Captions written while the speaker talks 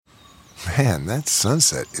Man, that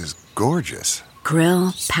sunset is gorgeous.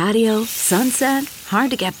 Grill, patio, sunset.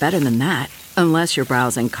 Hard to get better than that. Unless you're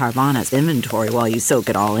browsing Carvana's inventory while you soak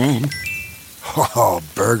it all in. Oh,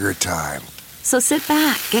 burger time. So sit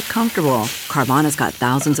back, get comfortable. Carvana's got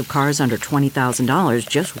thousands of cars under $20,000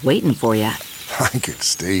 just waiting for you. I could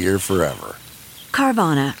stay here forever.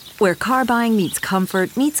 Carvana, where car buying meets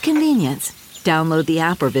comfort meets convenience. Download the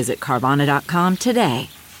app or visit Carvana.com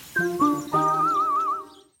today.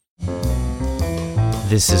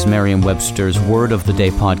 This is Merriam-Webster's Word of the Day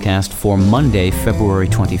podcast for Monday, February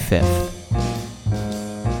 25th.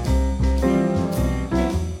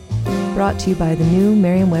 Brought to you by the new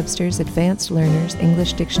Merriam-Webster's Advanced Learners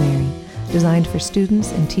English Dictionary, designed for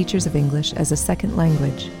students and teachers of English as a second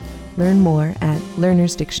language. Learn more at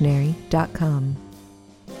learnersdictionary.com.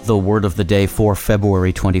 The word of the day for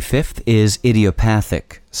February 25th is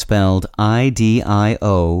idiopathic, spelled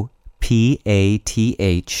IDIOPATHIC.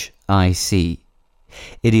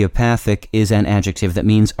 Idiopathic is an adjective that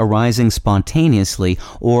means arising spontaneously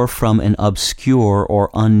or from an obscure or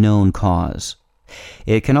unknown cause.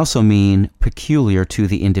 It can also mean peculiar to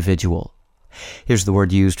the individual. Here's the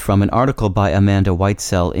word used from an article by Amanda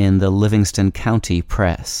Whitesell in the Livingston County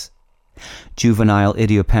Press. Juvenile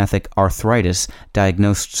idiopathic arthritis,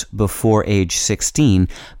 diagnosed before age 16,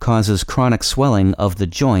 causes chronic swelling of the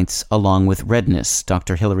joints along with redness,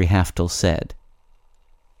 Dr. Hilary Haftel said.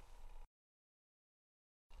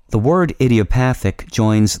 The word idiopathic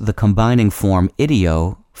joins the combining form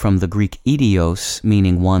idio, from the Greek idios,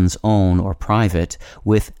 meaning one's own or private,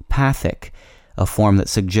 with pathic, a form that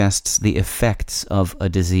suggests the effects of a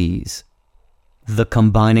disease. The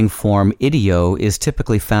combining form idio is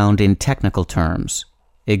typically found in technical terms.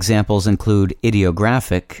 Examples include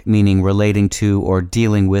idiographic, meaning relating to or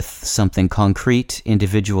dealing with something concrete,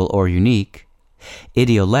 individual, or unique;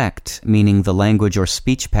 idiolect, meaning the language or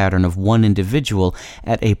speech pattern of one individual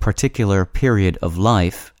at a particular period of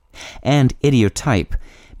life; and idiotype,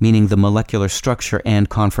 meaning the molecular structure and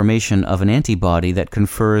conformation of an antibody that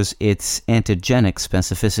confers its antigenic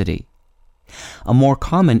specificity. A more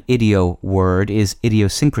common idio word is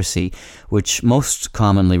idiosyncrasy, which most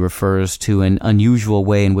commonly refers to an unusual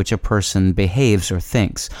way in which a person behaves or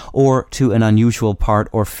thinks, or to an unusual part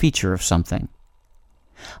or feature of something.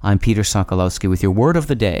 I'm Peter Sokolowski with your Word of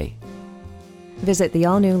the Day. Visit the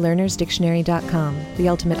all-new learnersdictionary.com, the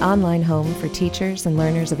ultimate online home for teachers and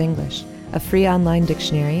learners of English. A free online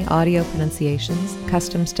dictionary, audio pronunciations,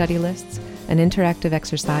 custom study lists, and interactive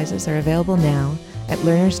exercises are available now at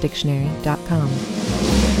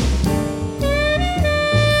learnersdictionary.com.